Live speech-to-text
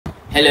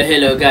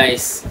Hello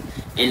guys.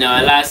 In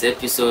our last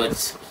episode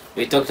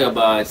we talked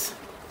about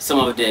some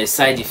of the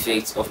side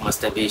effects of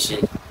masturbation,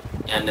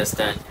 you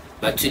understand,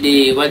 but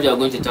today what we are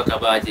going to talk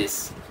about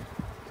is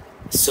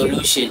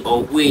solution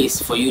or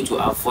ways for you to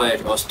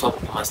avoid or stop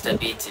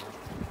masturbating,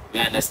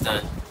 you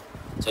understand.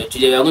 So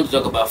today we are going to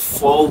talk about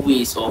 4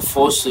 ways or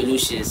 4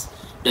 solutions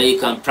that you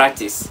can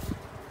practice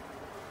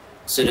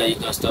so that you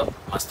can stop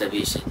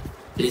masturbation.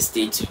 Please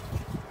stay tuned.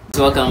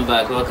 So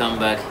welcome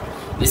back.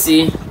 You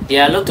see,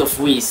 there are a lot of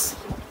ways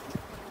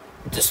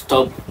to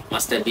stop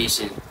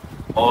masturbation,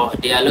 or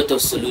there are a lot of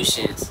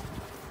solutions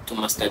to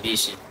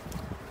masturbation.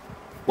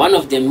 One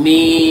of the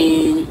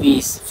main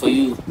ways for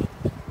you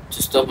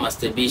to stop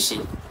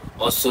masturbation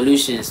or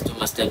solutions to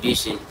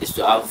masturbation is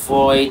to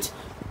avoid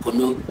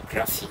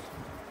pornography.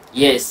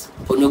 Yes,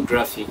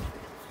 pornography.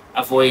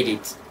 Avoid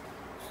it.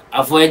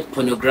 Avoid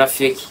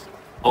pornographic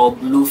or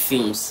blue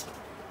films.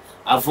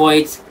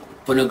 Avoid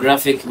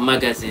pornographic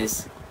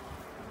magazines.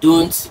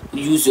 Don't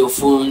use your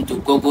phone to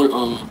Google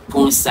on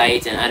porn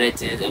sites and other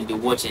things and be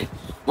watching.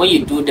 When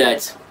you do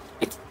that,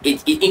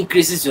 it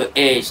increases your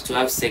urge to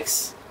have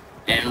sex,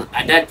 and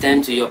at that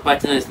time your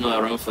partner is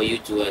not around for you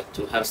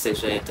to have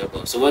sexual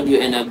intercourse. So what do you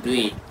end up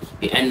doing?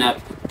 You end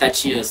up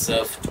touching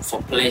yourself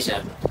for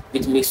pleasure,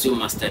 which makes you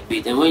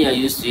masturbate, and when you are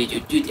used to it, you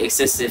do it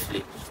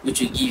excessively,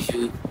 which will give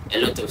you a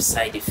lot of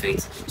side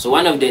effects. So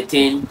one of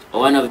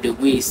the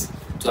ways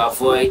to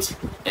avoid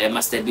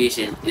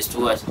masturbation is to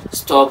what?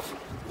 Stop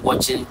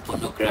watching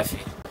pornography.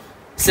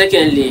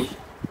 Secondly,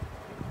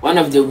 one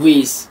of the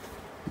ways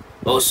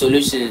or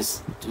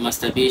solutions to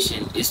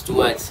masturbation is to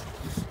what?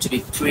 To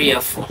be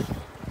prayerful.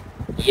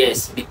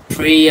 Yes, be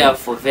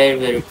prayerful,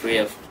 very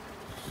prayerful.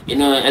 You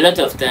know, a lot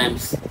of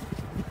times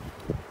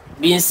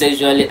being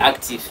sexually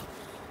active,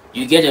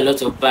 you get a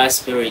lot of bad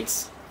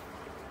spirits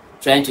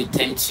trying to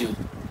tempt you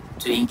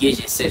to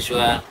engage in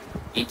sexual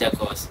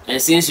intercourse,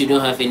 and since you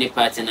don't have any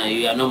partner,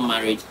 you are not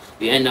married,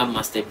 you end up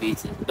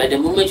masturbating. But the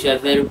moment you are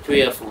very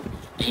prayerful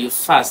and you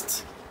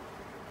fast,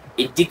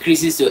 it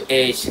decreases your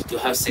urge to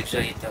have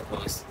sexual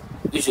intercourse,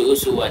 which will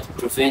also what?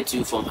 Prevent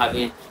you from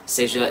having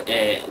sexual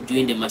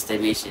doing the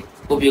masturbation.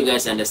 Hope you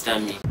guys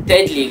understand me.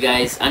 Thirdly,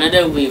 guys,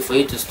 another way for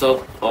you to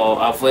stop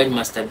or avoid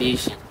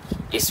masturbation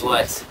is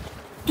what?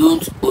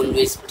 Don't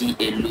always be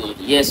alone.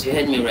 Yes, you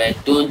heard me right.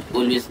 Don't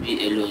always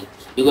be alone,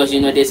 because you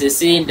know there's a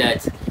saying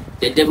that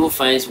the devil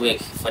finds work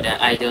for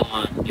the idle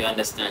man, you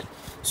understand.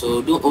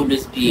 So don't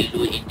always be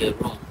alone in the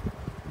room,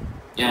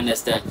 you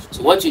understand.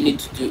 So what you need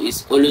to do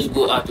is always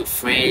go out with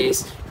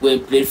friends, go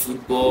and play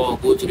football,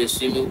 go to the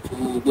swimming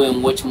pool, go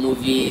and watch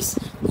movies,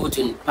 go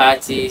to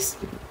parties,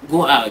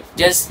 go out.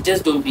 Just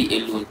don't be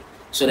alone,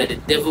 so that the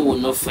devil will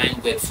not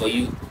find work for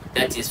you,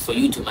 that is for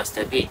you to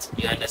masturbate,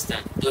 you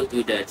understand. Don't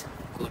do that.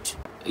 Good.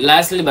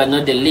 Lastly but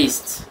not the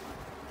least,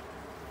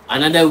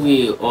 another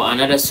way or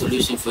another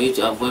solution for you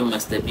to avoid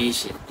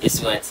masturbation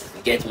is what?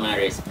 Get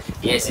married.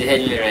 Yes, you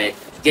heard me right.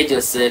 Get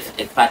yourself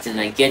a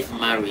partner, get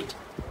married.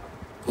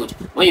 Good.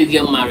 When you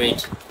get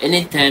married,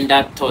 anytime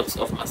that thought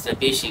of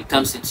masturbation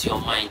comes into your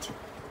mind,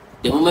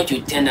 the moment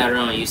you turn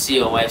around, you see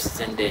your wife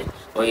sitting there,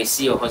 or you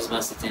see your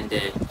husband sitting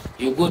there,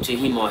 you go to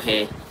him or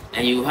her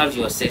and you have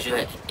your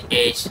sexual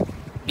urge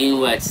being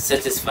what?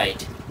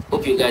 Satisfied.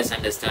 Hope you guys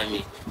understand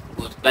me.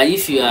 Good. But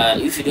if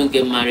you don't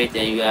get married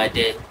and you are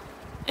there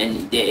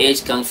and the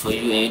urge comes for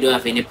you and you don't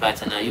have any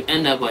partner, you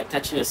end up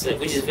touching yourself,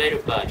 which is very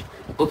bad.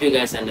 Hope you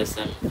guys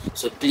understand me.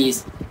 So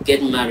please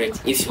get married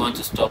if you want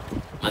to stop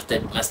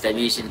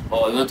masturbation,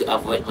 or you want to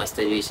avoid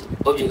masturbation.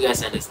 Hope you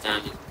guys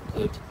understand me.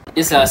 Good.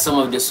 These are some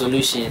of the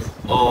solutions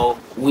or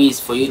ways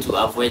for you to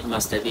avoid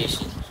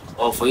masturbation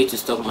or for you to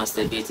stop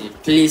masturbating.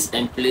 Please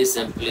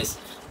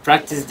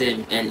practice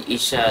them, and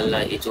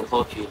inshallah it will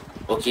help you.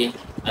 Okay,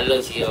 I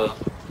love you all.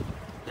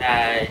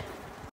 Bye.